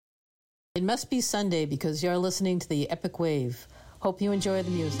It must be Sunday because you're listening to the Epic Wave. Hope you enjoy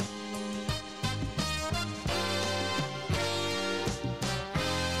the music.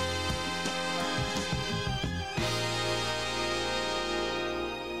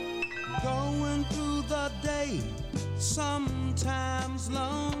 Going through the day, sometimes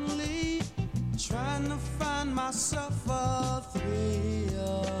lonely, trying to find myself a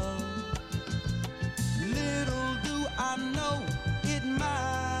thrill. Little do I know it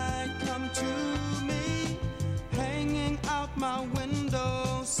might come to me, hanging out my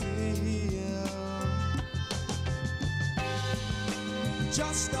windowsill.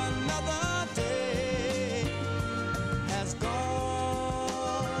 Just another day has gone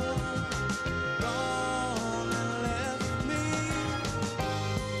and left me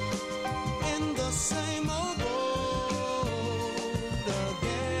in the same old road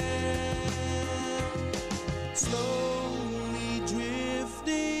again, slowly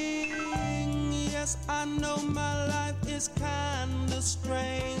drifting. Yes, I know my life is kinda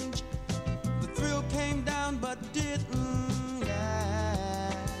strange. The thrill came down but didn't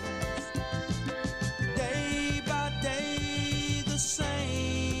last. Day by day, the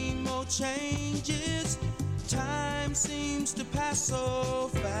same old changes. Time seems to pass so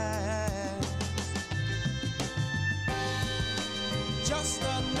fast. Just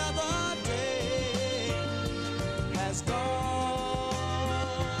another day has gone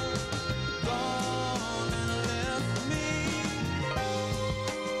and left me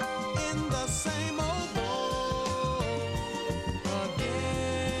in the same old boat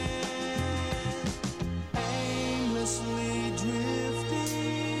again, aimlessly drifting.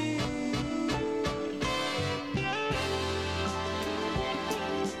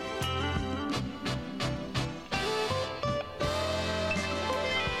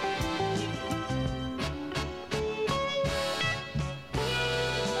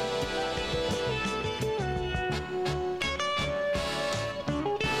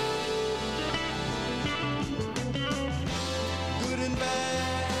 Good and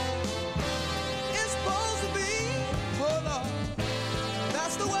bad is supposed to be, hold up,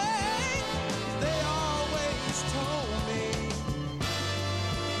 that's the way they always told me.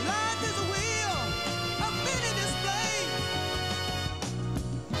 Life is a wheel of many displays.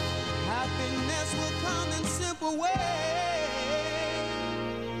 Happiness will come in simple ways.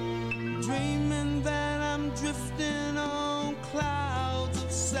 Dreaming that I'm drifting on clouds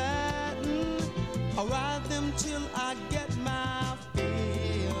of satin. I'll ride them till I get my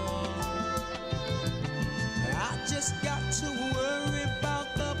fill. I just got to worry about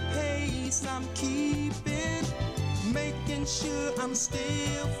the pace I'm keeping, making sure I'm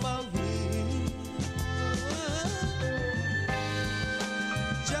still for real.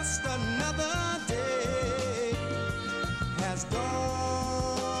 Just another day has gone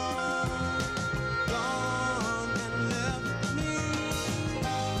and left me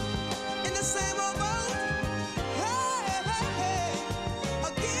in the same old boat, hey,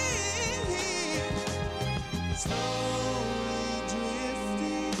 again, slowly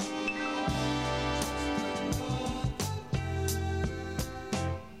drifting.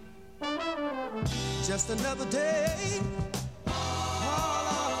 Just another day.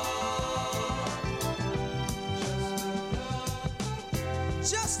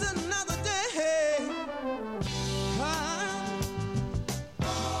 Just another day.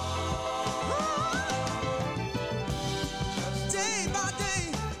 Day by day,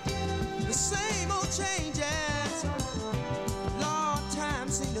 the same old changes. Long time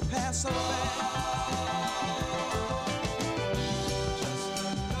seem to pass so fast.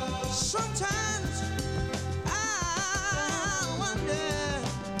 Sometimes I wonder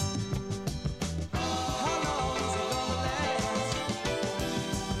how long is it gonna last.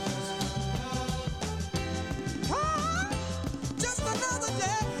 Just another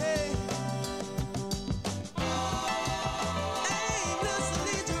day,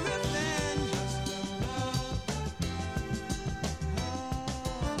 aimlessly drifting.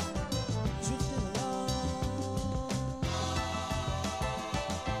 Drifting along.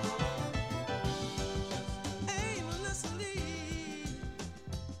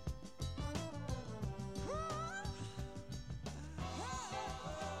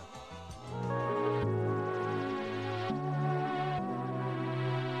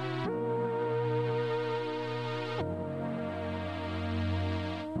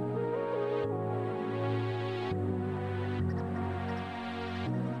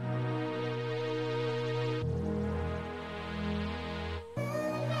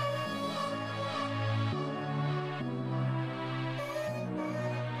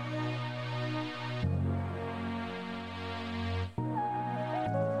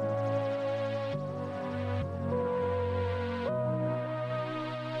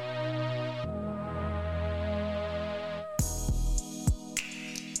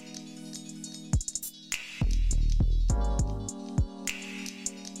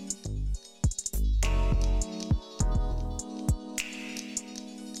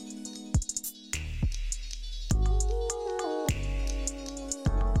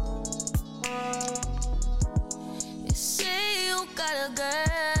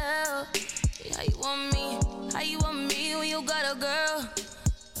 How you want me when you got a girl?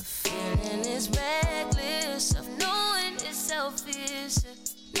 The feeling is reckless of knowing it's selfish,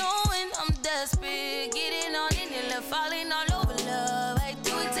 knowing I'm desperate, getting on in your love, falling all over love. I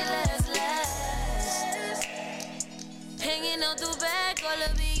do it till last. Hanging out the back, all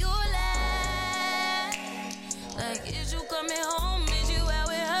of it you laugh. Like, is you coming home? Is you out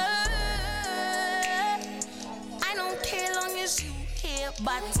with her? I don't care long as you here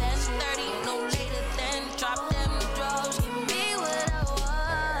by 10:30, no later than drop them drugs. Give me what I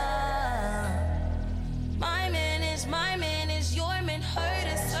want. My man is your man. Her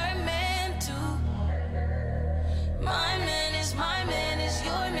is her man too. My man is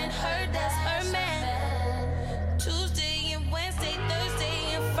your man. Her, that's her man. Tuesday and Wednesday,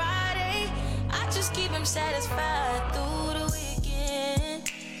 Thursday and Friday, I just keep him satisfied through the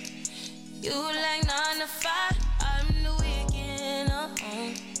weekend. You like 9 to 5, I'm the weekend.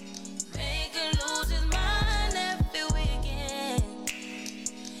 Make him lose his mind every weekend.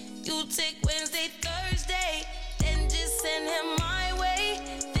 You take Wednesday, Thursday, then just send him my way.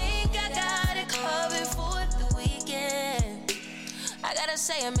 Think I got it covered for the weekend. I gotta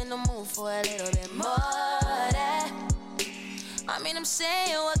say I'm in the mood for a little bit more of that. I mean, I'm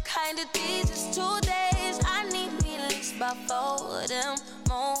saying, what kind of days is 2 days? I need me at least about 4 of them,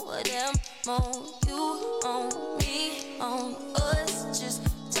 more of them, more. You on me, on us. Just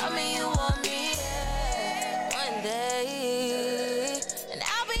tell me you want me one day, and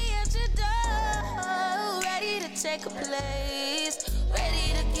I'll be at your door, ready to take a place, ready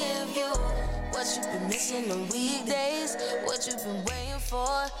to give you what you've been missing on weekdays, what you've been waiting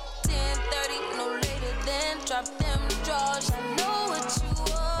for. 10:30, no later than drop them drawers. I know what you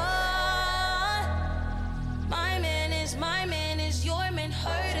want. My man is your man.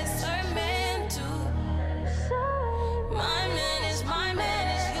 Her is her man too. My man is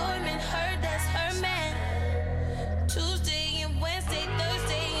your man. Her, that's her man. Tuesday and Wednesday,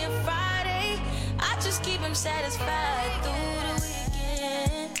 Thursday and Friday, I just keep him satisfied through the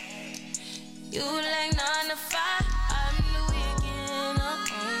weekend. You like 9 to 5, I'm the weekend.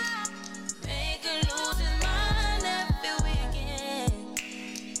 Make him lose his mind every weekend.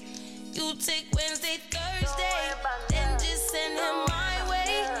 You take Wednesday, Thursday, then just send him my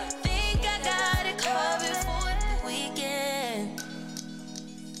way. Think I got it covered for the weekend.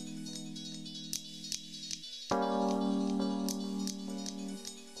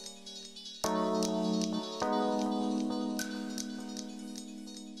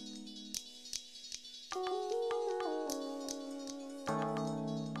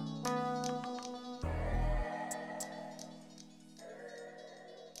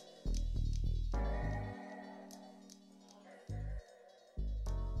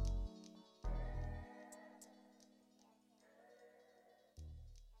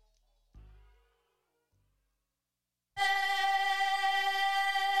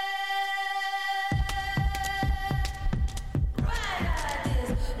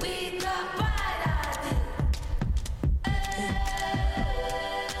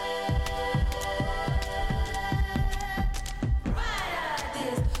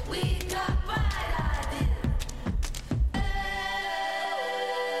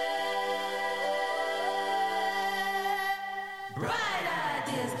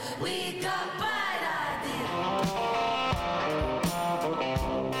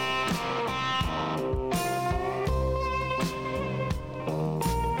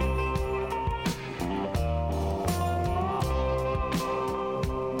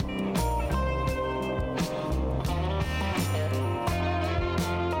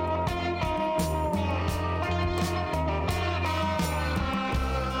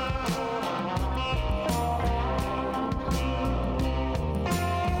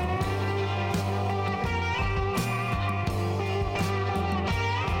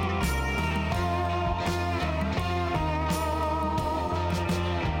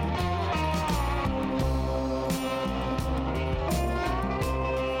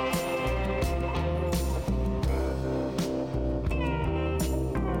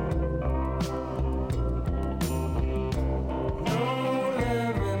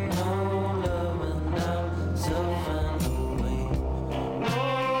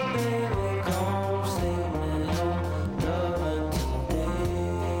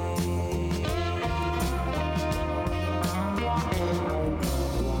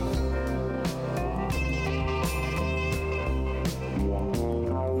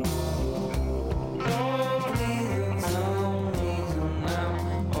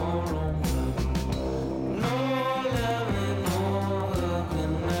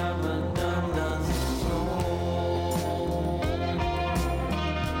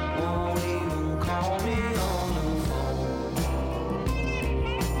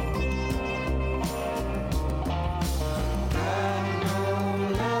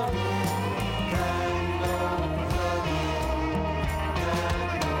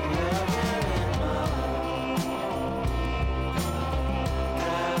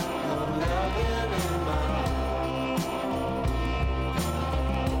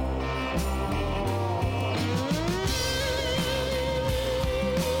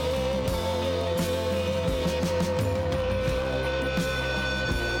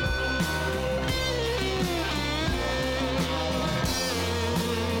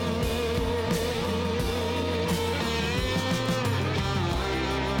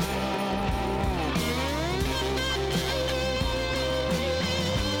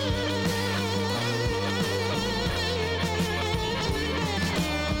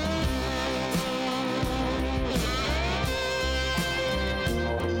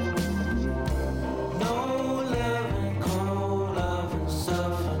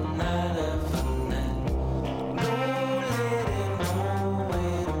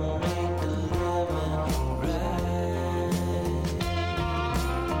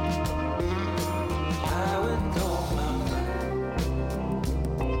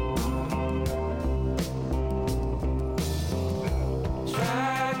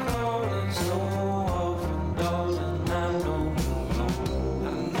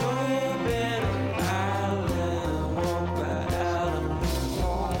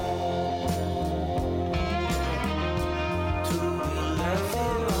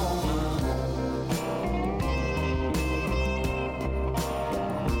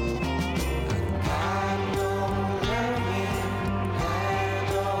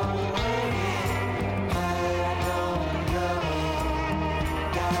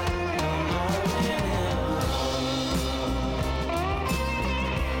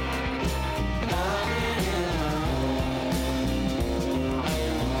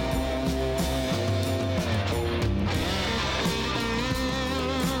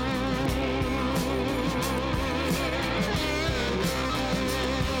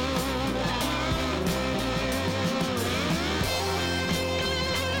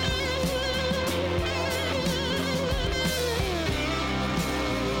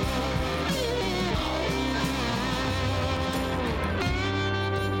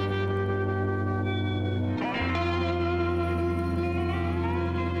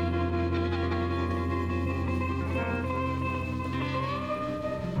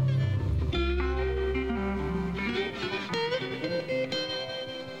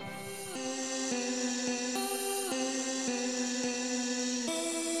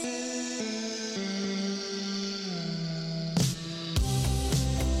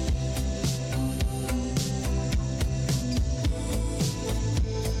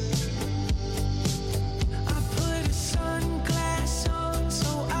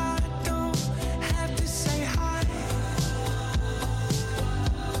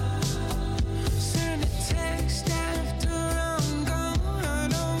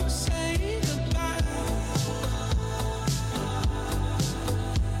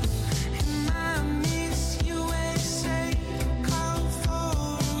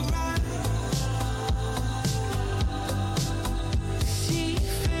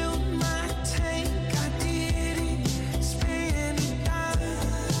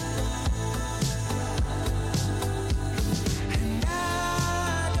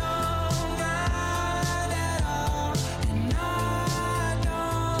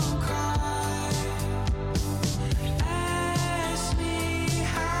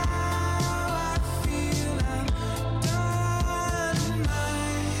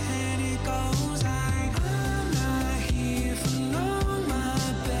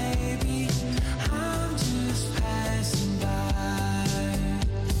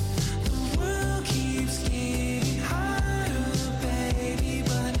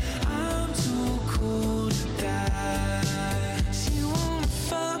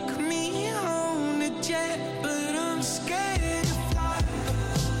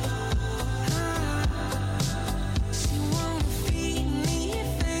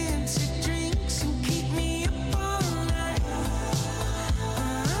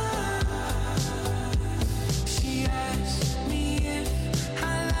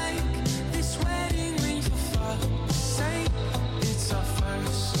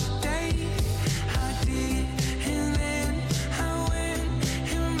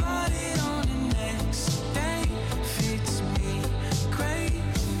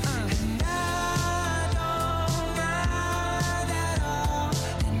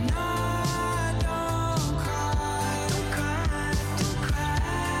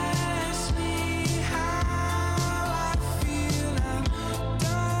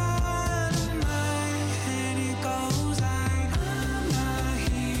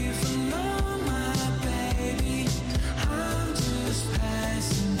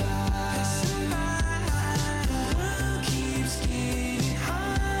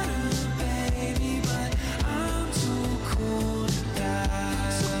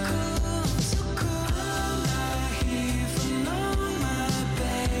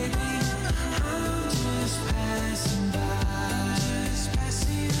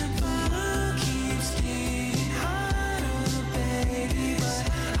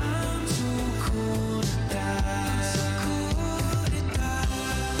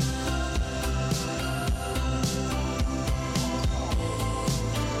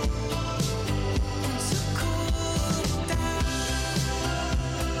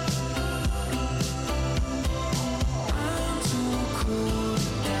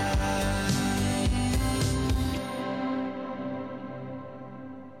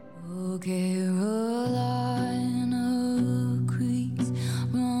 Carolina creeks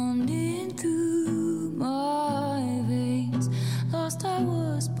running through my veins. Lost I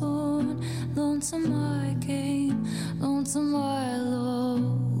was born, lonesome I came, lonesome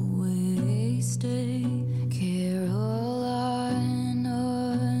I'll always stay. Carolina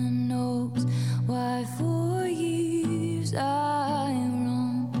knows why for years I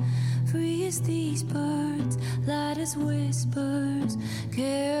roam, free as these birds, light as whispers.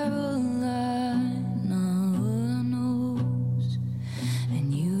 Carolina knows,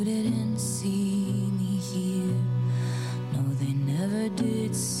 and you didn't see me here. No, they never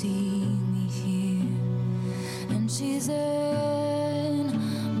did see me here. And she's in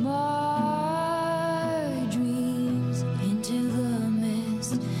my dreams, into the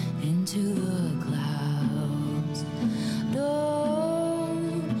mist, into the clouds.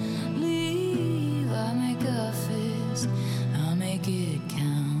 Don't leave, I make a fist, I'll make it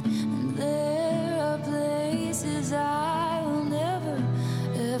count. And there are places I will never,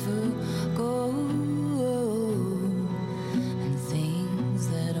 ever go, and things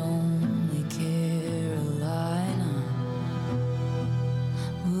that only Carolina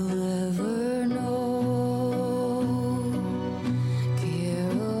will ever know.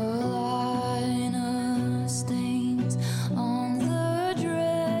 Carolina stains on the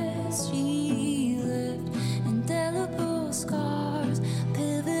dress she left, indelible scars,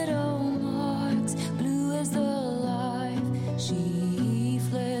 pivotal marks, blue as the life she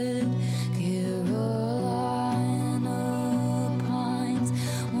fled. Carolina pines,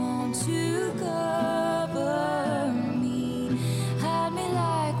 won't you cover me, hide me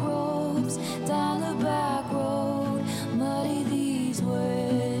like ropes down the back road, muddy these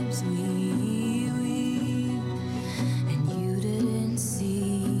webs we weave. And you didn't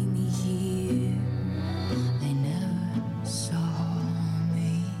see me here, they never saw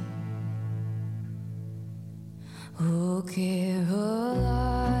me. Oh, Carolina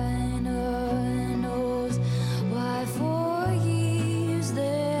knows why for years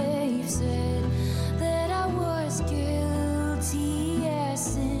they've said that I was guilty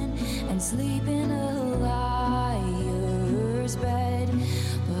as sin and sleep in a liar's bed.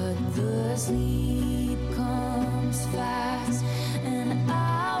 But the sleep comes fast, and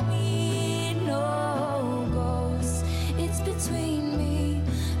I'll meet no ghosts. It's between me,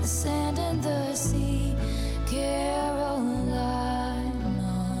 the sand and the sea. Carolina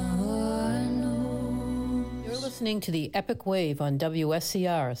knows. You're listening to the Epic Wave on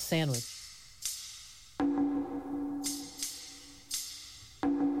WSCR Sandwich.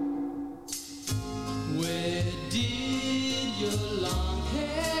 Where did your long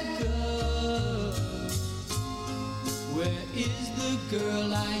hair go? Where is the girl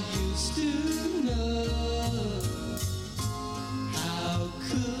I used to know? How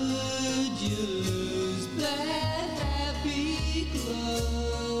could you lose that happy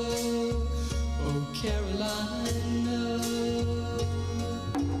glow? Oh, Carolina,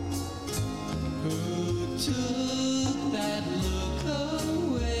 who took that look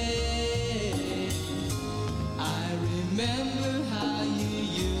away? I remember how you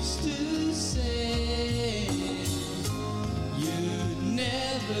used to say you'd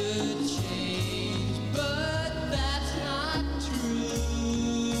never change, but that's not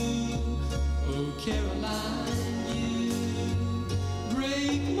true. Oh, Caroline, you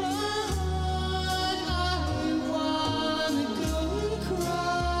break my heart. I wanna go and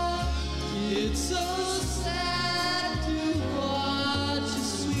cry. It's so sad to watch a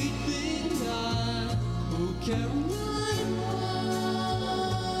sweet thing die. Oh, Caroline,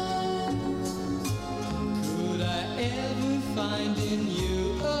 could I ever find in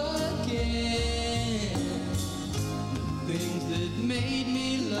you again things that made me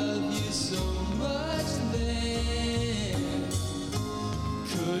love you so much then?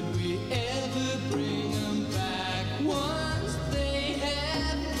 Could we ever bring them back once they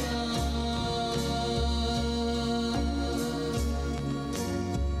have gone?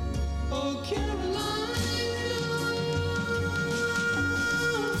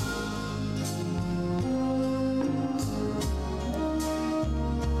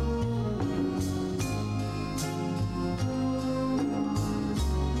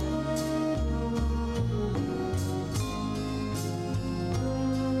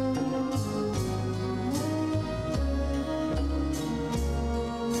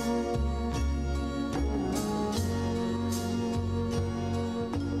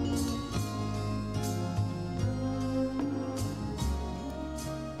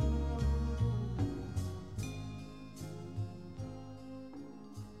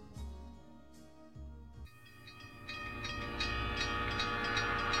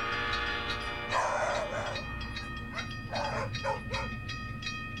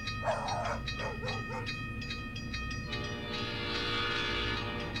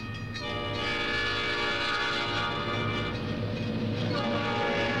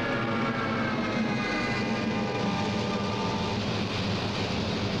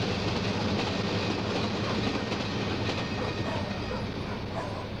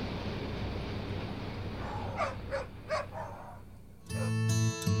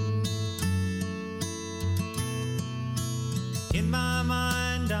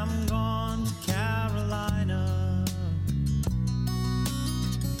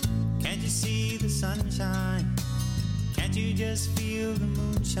 sunshine? Can't you just feel the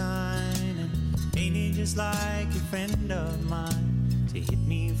moonshine? And ain't it just like a friend of mine to hit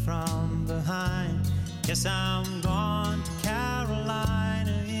me from behind? Guess I'm gone to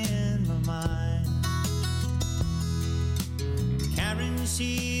Carolina in my mind. Karen,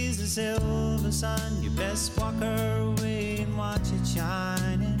 she's the silver sun. You best walk her way and watch it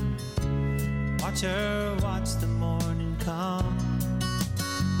shining. Watch her watch the morning come.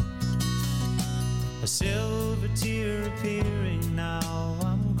 A silver tear appearing now.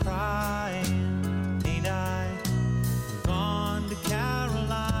 I'm crying, ain't I? I'm gone to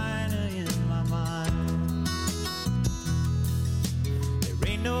Carolina in my mind. There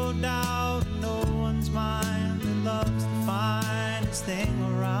ain't no doubt in no one's mind that love's the finest thing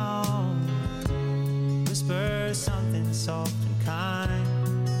around. Whisper something soft and kind.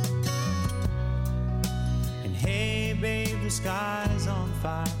 And hey babe, the sky's on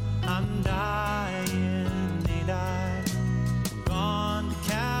fire. I'm dying, ain't I? I'm gone to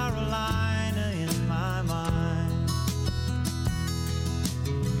Carolina in my mind.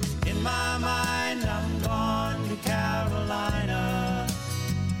 In my mind, I'm gone to Carolina.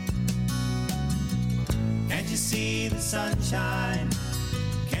 Can't you see the sunshine?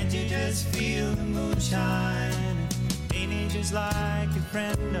 Can't you just feel the moonshine? Ain't it just like a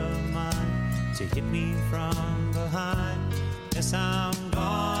friend of mine to hit me from behind? Yes, I'm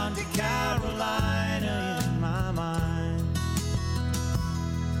gone to Carolina in my mind.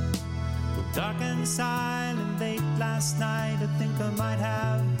 Well, dark and silent late last night, I think I might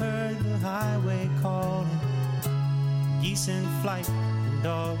have heard the highway calling. Geese in flight and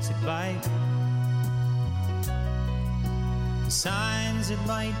dogs that bite. The signs that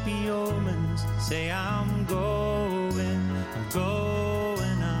might be omens say I'm going, I'm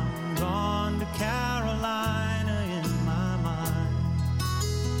gone to Carolina in my mind.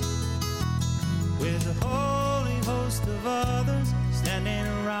 With a holy host of others standing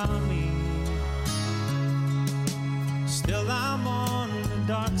around me, still I'm on the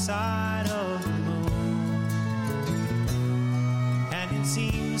dark side of the moon. And it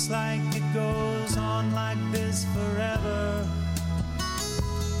seems like it goes on like this forever.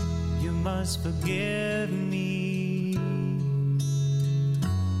 You must forgive me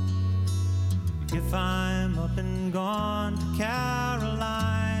if I'm up and gone to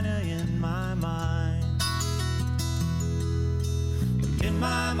Carolina in my mind. In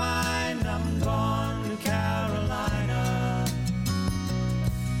my mind, I'm gone to Carolina.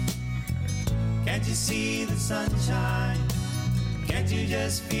 Can't you see the sunshine? Can't you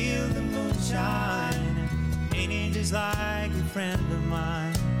just feel the moonshine? Ain't it just like a friend of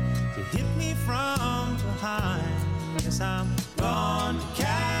mine to hit me from behind? Yes, I'm gone to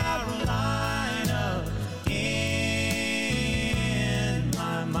Carolina in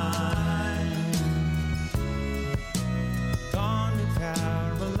my mind. Gone to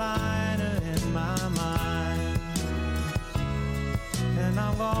Carolina in my mind. And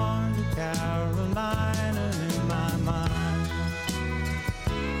I'm gone to Carolina in my mind.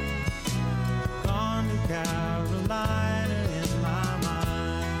 Gone to Carolina in my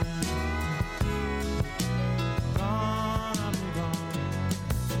mind. Gone,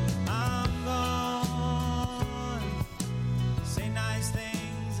 I'm gone. Say nice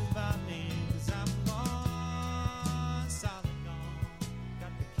things about me, 'cause I'm gone, solid gone.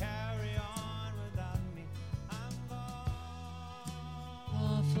 Got to carry on without me. I'm gone.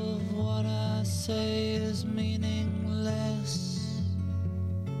 Half of what I say is meaningless,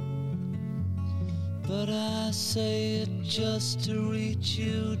 but I say it just to reach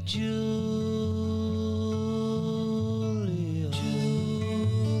you, Julia.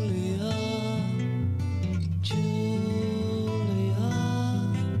 Julia, Julia,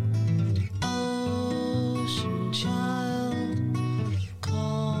 ocean child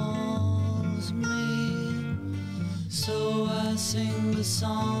calls me, so I sing the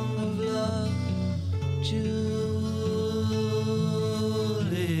song of love, Julia.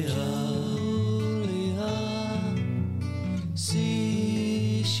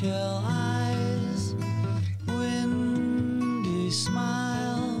 Seashell eyes, windy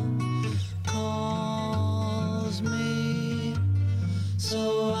smile calls me,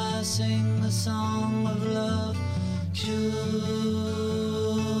 so I sing the song of love, Julia.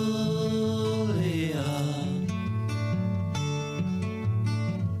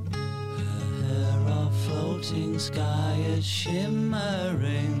 Her hair of floating sky is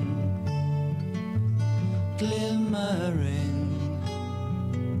shimmering, glimmering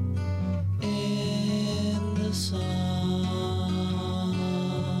in the sun.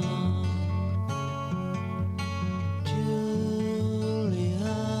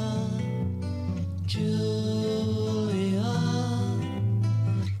 Julia,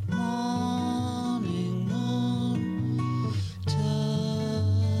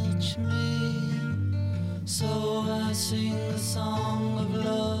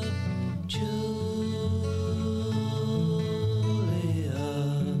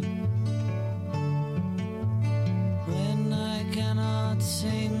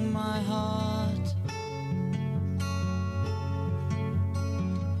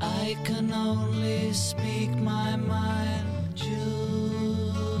 I can only speak my mind, Julia,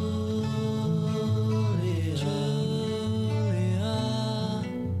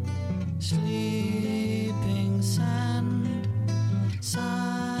 sleeping sand,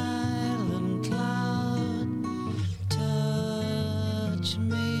 silent cloud, touch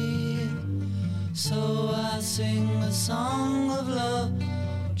me, so I sing a song of love,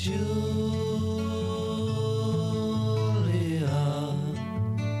 Julia.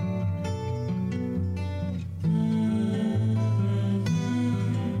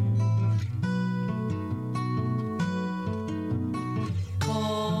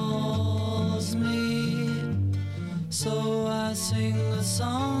 Calls me, so I sing a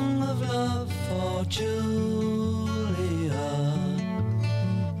song of love for Julia,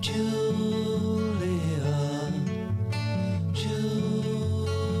 Julia,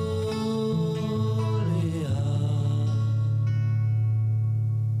 Julia.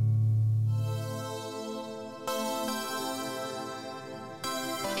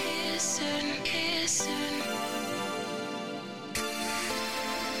 Kissing, kissing.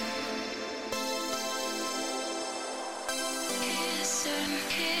 Kissing,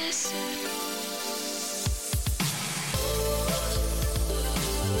 kissing.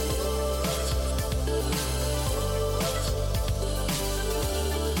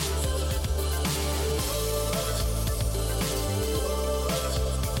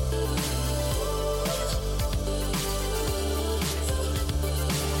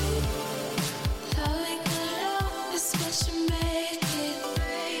 Loving alone is what you make it,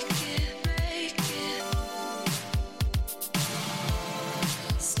 break it, break it.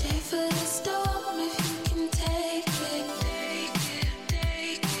 Stay for the storm if you can take it, take it,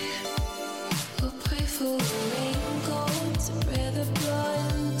 take it. We'll pray for a raincoat to bear the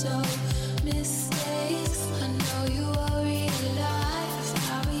brunt of mistakes. I know you are alive,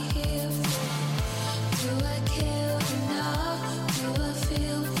 I'll be here for you. Do I care enough? Do I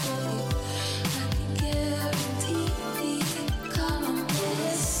feel for you? I can guarantee. Come on,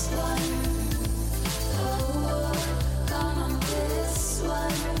 this one. Oh, come on, this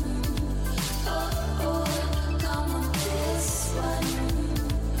one. Oh, come on, this one.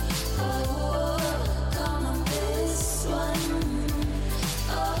 Oh, come on, this one.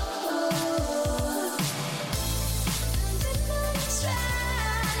 Oh, and if I try,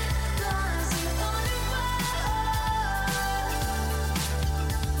 'cause you only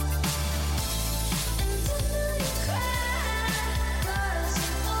and I know you cry, 'cause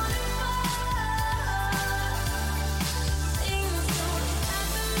you only things don't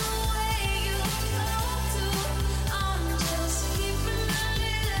happen the way you want to. I'm just keeping a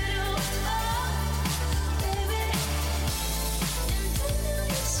little baby. And I know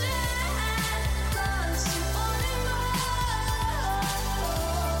you try, 'cause you only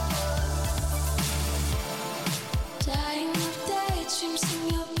dying of daydreams in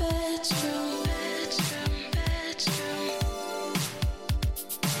your bedroom, bedroom, bedroom.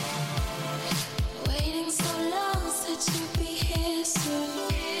 Waiting so long, said you'd be here soon,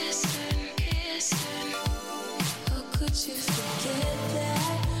 here soon, here soon. How could you forget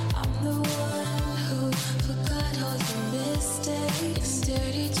that I'm the one who forgot all your mistakes?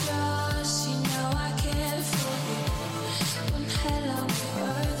 Dirty draws, you know I care for you. When hell on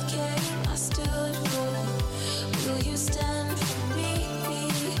earth came, I stood for you. Will you stand for me?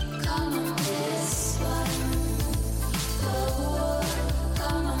 Come on, this one. Oh,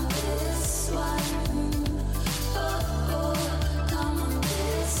 come on, this one. Oh, come on,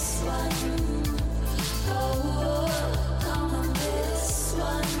 this one. Oh, come on, this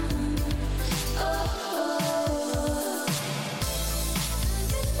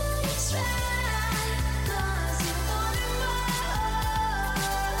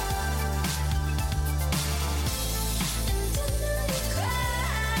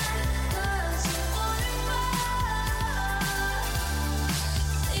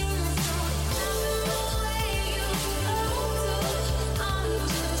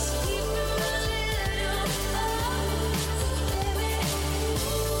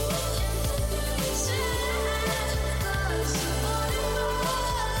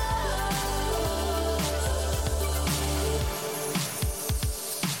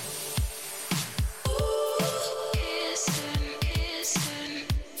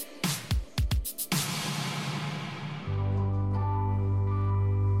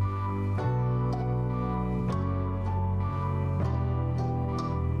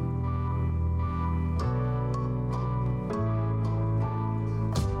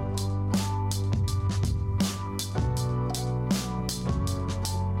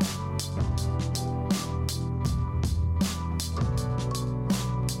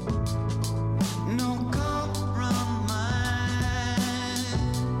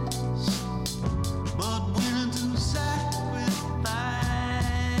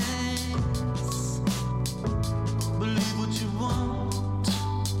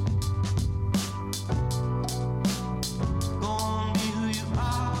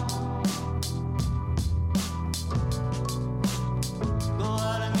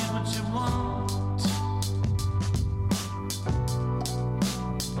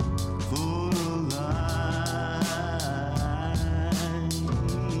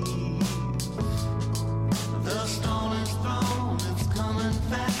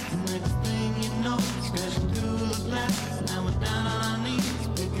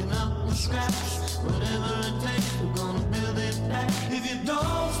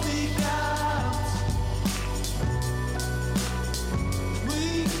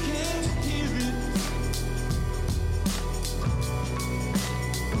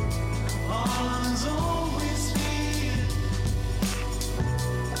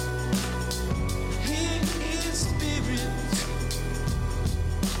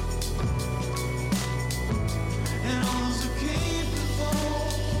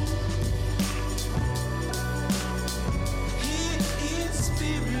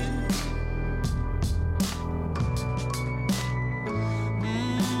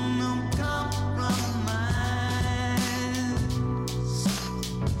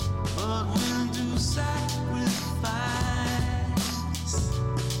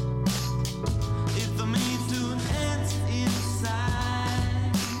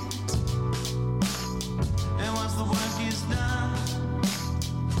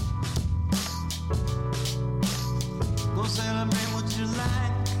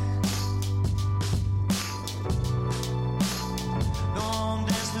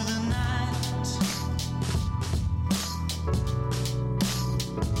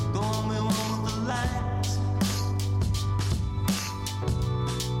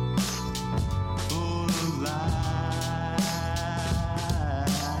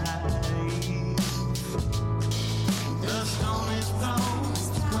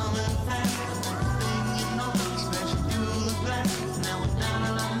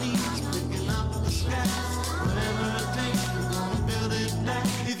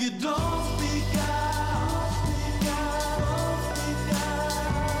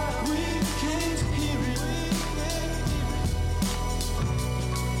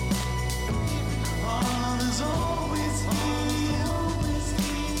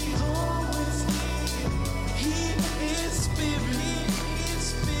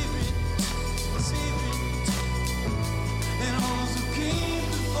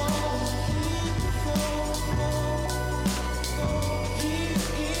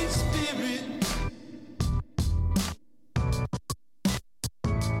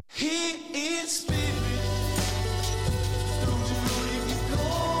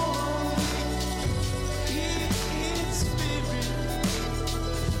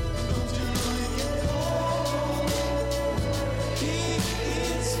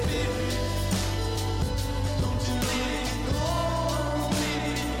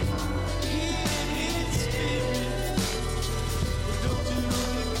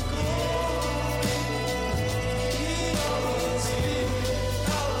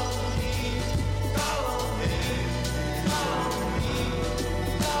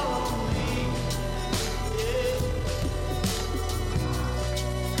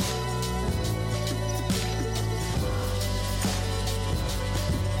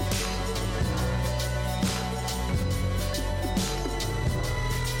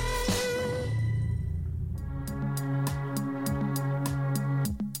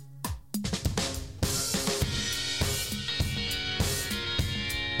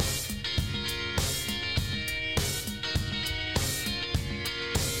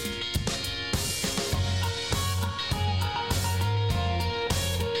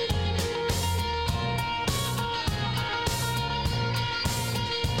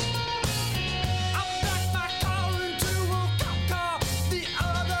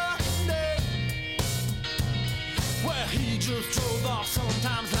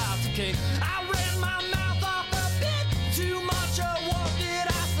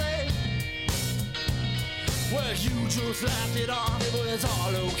Well, you just laughed it off, it was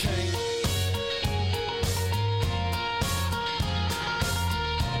all okay.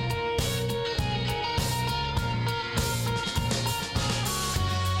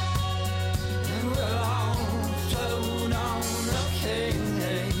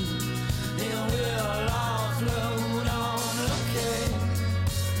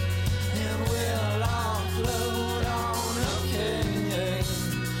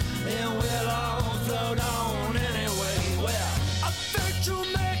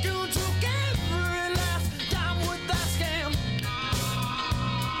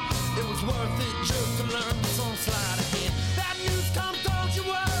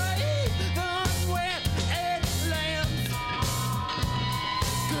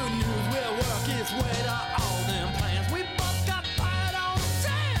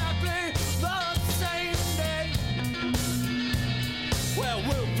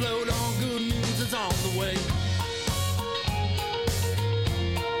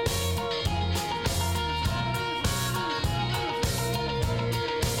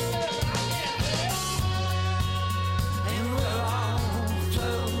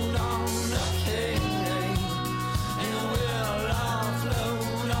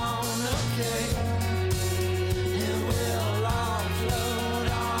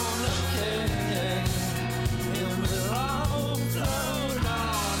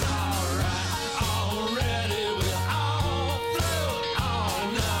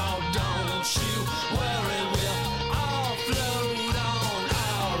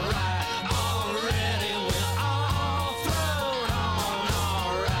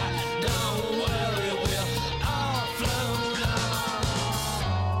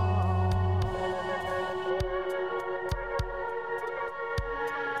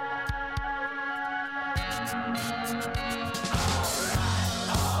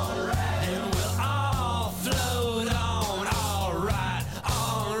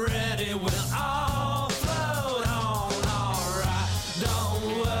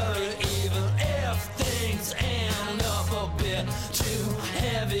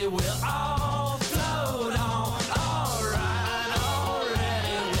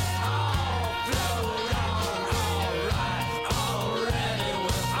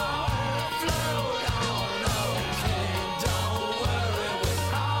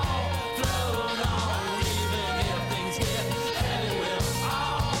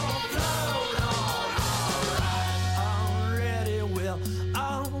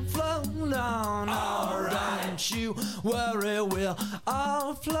 Worry, we'll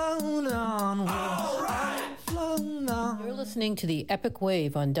all float on. All right. Float on. You're listening to the Epic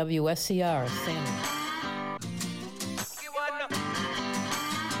Wave on WSCR Salmon.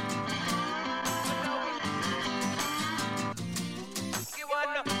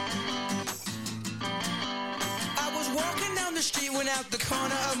 When out the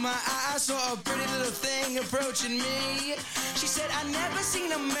corner of my eye I saw a pretty little thing approaching me. She said, I never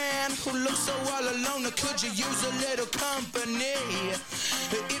seen a man who looks so all alone. Or could you use a little company?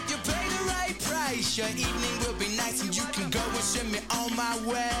 If you pay the right price, your evening will be nice and you can go and send me on my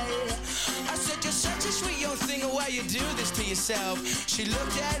way. I said, you're such a sweet young thing, why you do this to yourself? She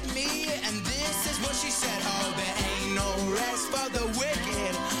looked at me and this is what she said. Oh, there ain't no rest for the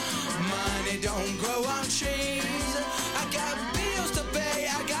wicked. Money don't grow on trees. I got bills to pay,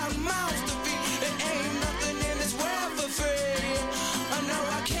 I got mouths to feed. There ain't nothing in this world for free. I know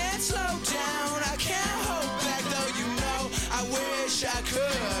I can't slow down, I can't hold back, though you know I wish I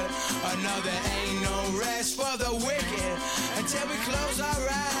could. I know there ain't no rest for the wicked until we close our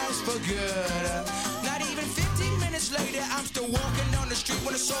eyes for good. Not even 15 minutes later, I'm still walking down the street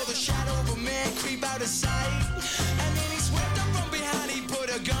when I saw the shadow of a man creep out of sight. And then he swept up from behind, he put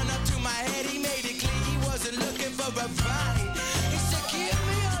a gun up to my head, he made it clear he wasn't looking for a fight. He said, give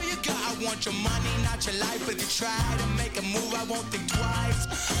me all you got, I want your money, not your life. But if you try to make a move, I won't think twice.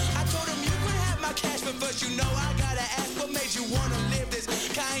 I told him you could have my cash, but first you know I gotta ask, what made you wanna live this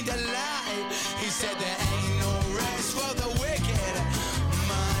kind of life? He said there ain't no rest for the wicked.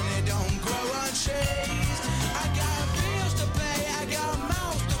 Money don't grow on trees. I got bills to pay, I got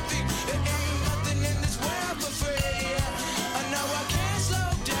mouths to feed. There ain't nothing in this world for free. I know I can't slow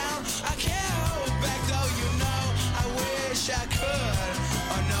down, I can't hold back, though you know I wish I could.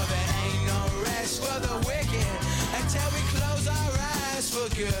 Oh no, there ain't no rest for the wicked until we close our eyes for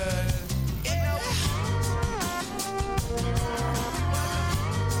good. Yeah.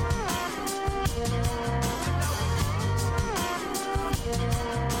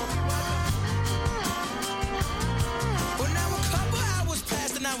 Well, now a couple hours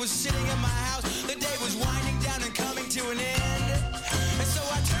passed and I was sitting in my house. The day was winding down and coming to an end. And so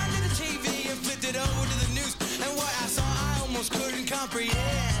I turned to the TV and flipped it over to the news. And every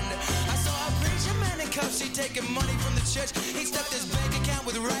end. I saw a preacher man in cuffs, he taking money from the church. He stuffed his bank account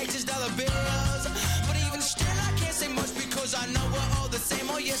with righteous dollar bills. But even still, I can't say much because I know we're all the same.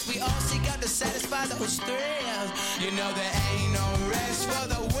 Oh yes, we all seek out to satisfy those thrills. You know there ain't no rest for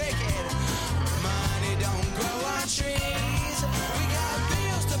the wicked. Money don't grow on trees. We got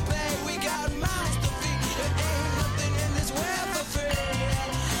bills to pay, we got mouths to feed. There ain't nothing in this world for free.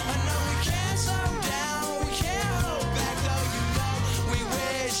 I know we can't slow down, we can't hold back, though you know we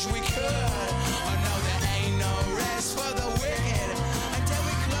wish we could. I know there ain't no rest for the wicked until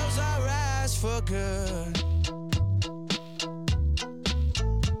we close our eyes for good.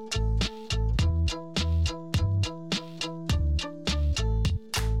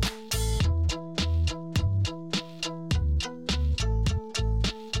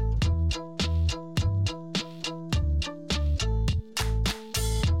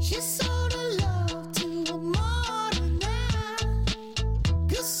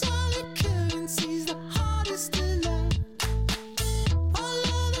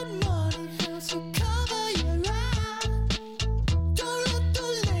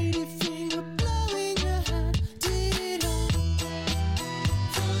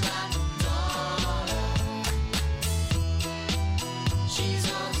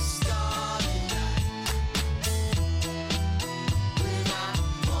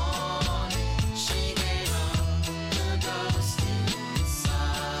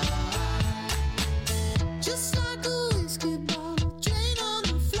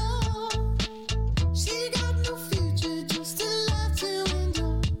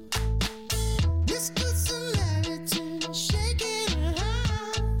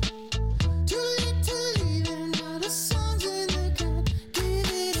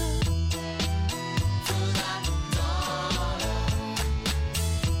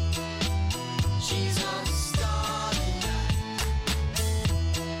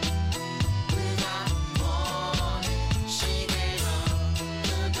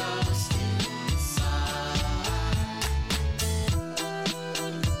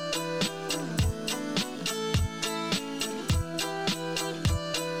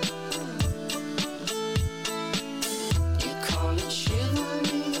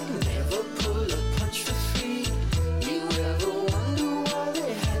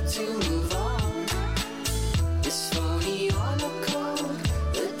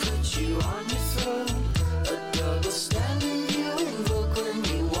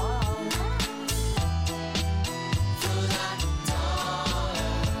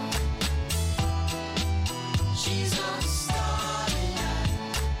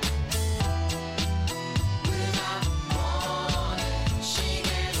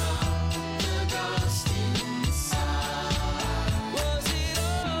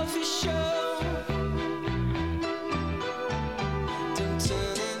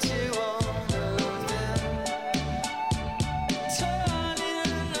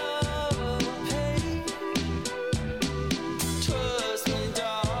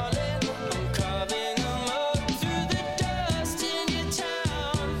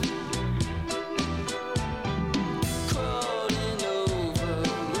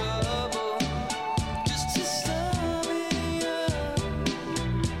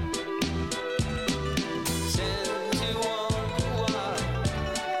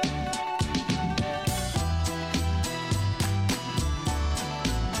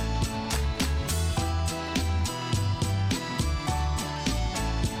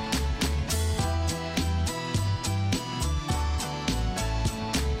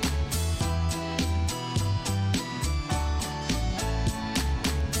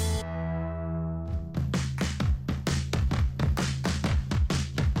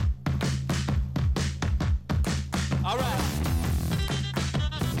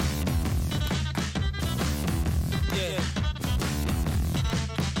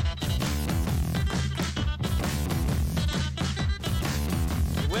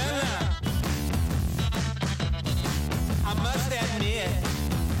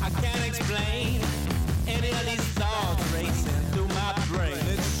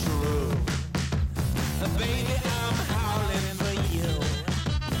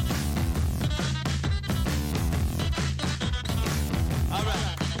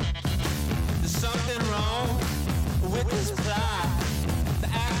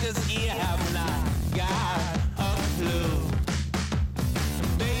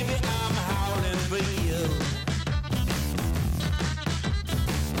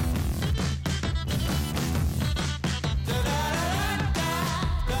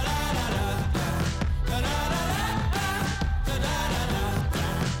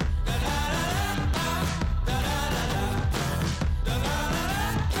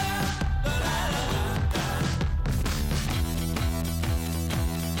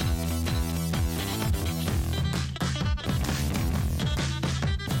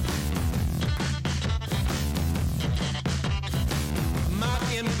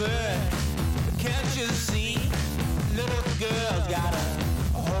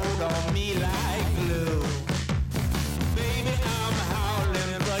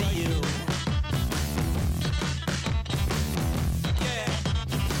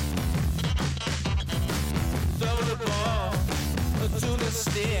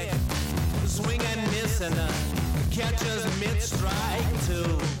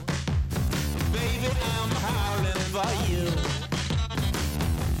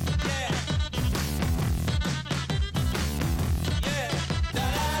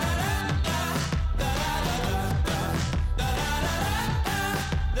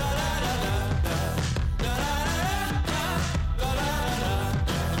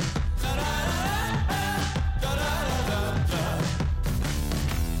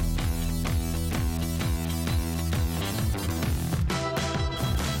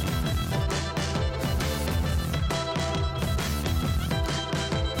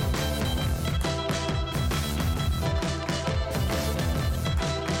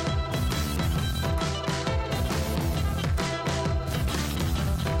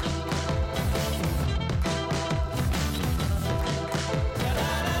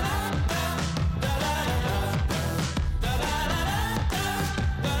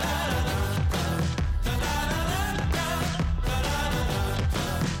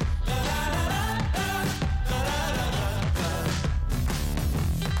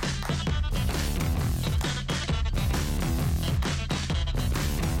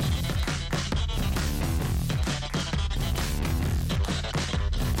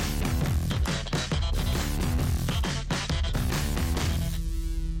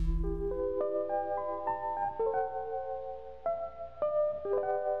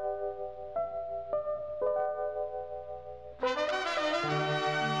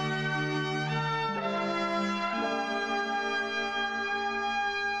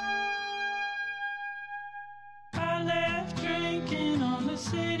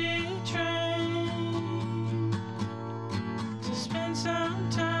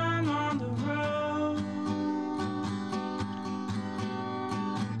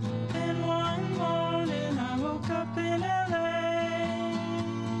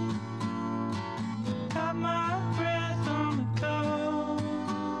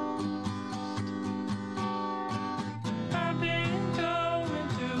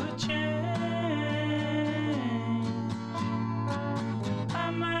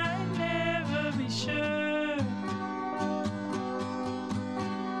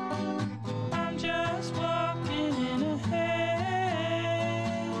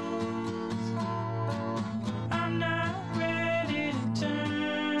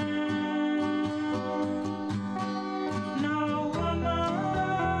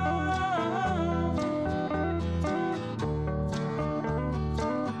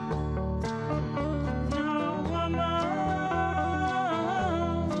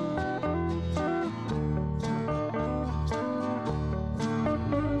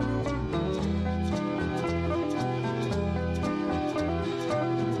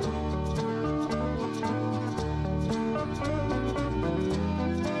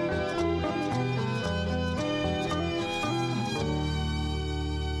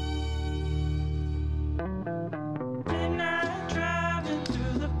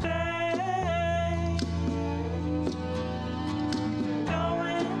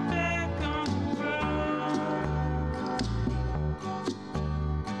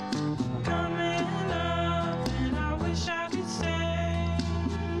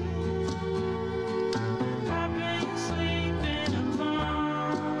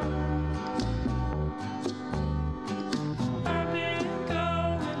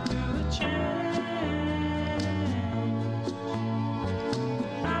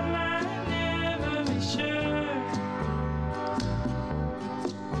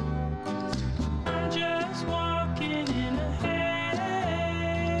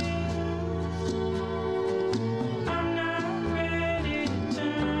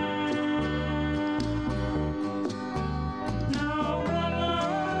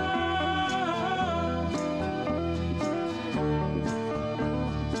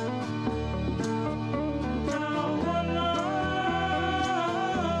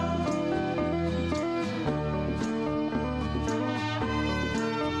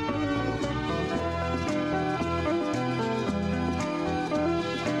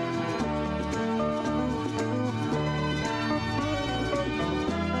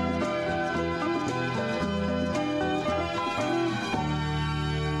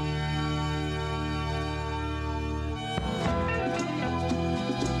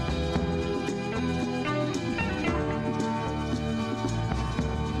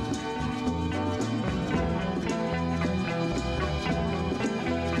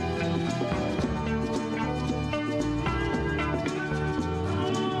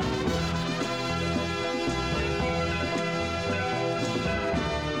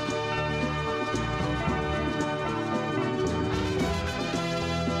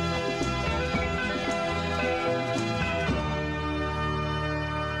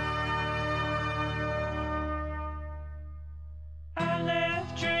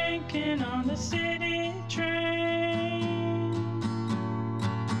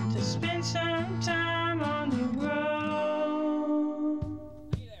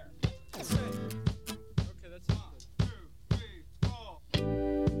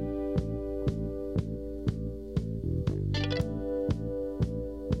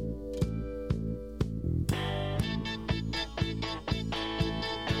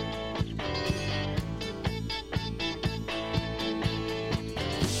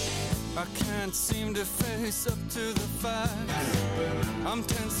 can't seem to face up to the fact I'm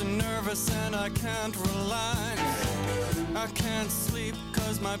tense and nervous and I can't relax. I can't sleep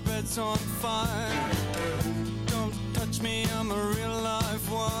cause my bed's on fire. Don't touch me, I'm a real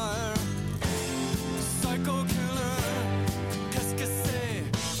live wire. Psycho killer, qu'est-ce que c'est?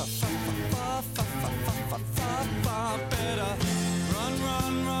 Fa fa fa fa fa fa fa fa fa. Better run,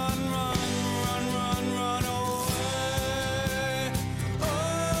 run, run, run, run, run, run away. Oh,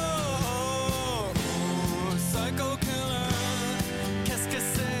 psycho killer, qu'est-ce que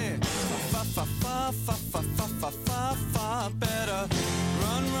c'est? Fa fa fa fa fa fa fa fa fa. Better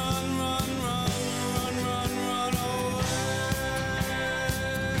run, run, run, run, run, run, run away.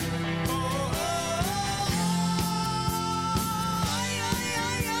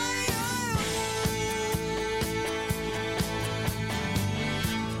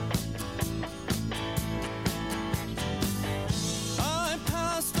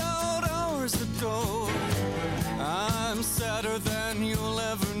 I'm sadder than you'll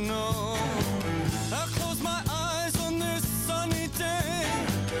ever know. I close my eyes on this sunny day.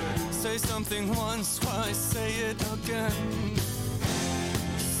 Say something once, why say it again?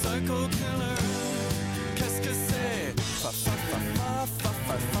 Psycho killer, qu'est-ce que c'est? Fa fa fa fa fa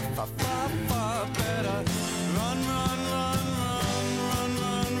fa fa fa fa fa. Better run, run, run, run, run,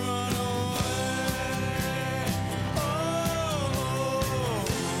 run, run away. Oh,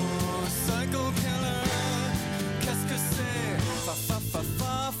 psycho killer, qu'est-ce que c'est? Fa fa fa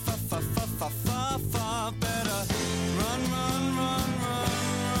fa fa fa fa fa fa fa. Better run, run, run, run,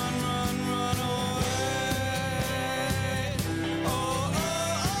 run, run, run away. Oh, oh,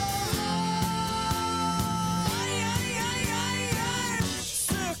 oh. Aïe, aïe, aïe, aïe, aïe.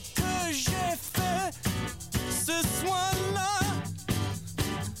 Ce que j'ai fait ce soir-là.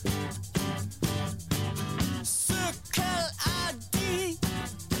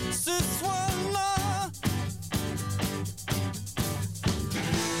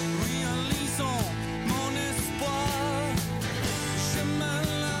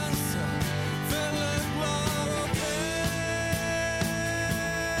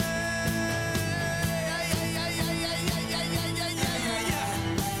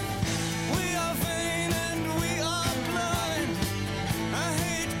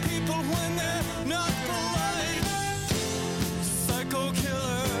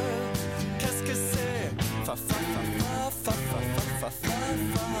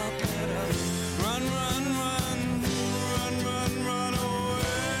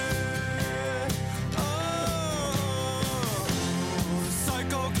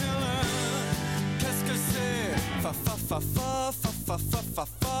 far, far, far, far, far,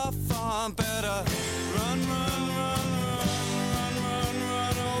 far, far better. Run, run, run, run, run, run,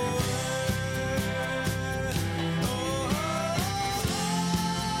 run away.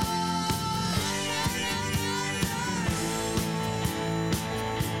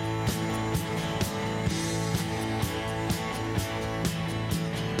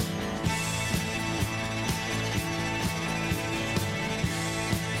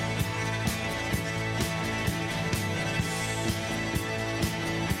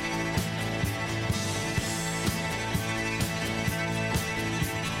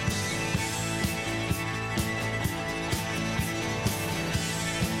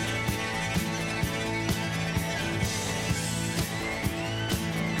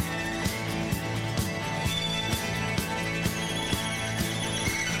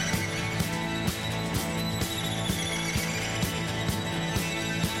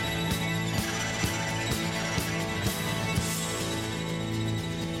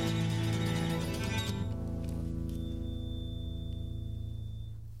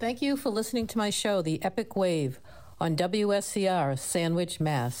 Thank you for listening to my show, The Epic Wave, on WSCR, Sandwich,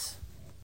 Mass.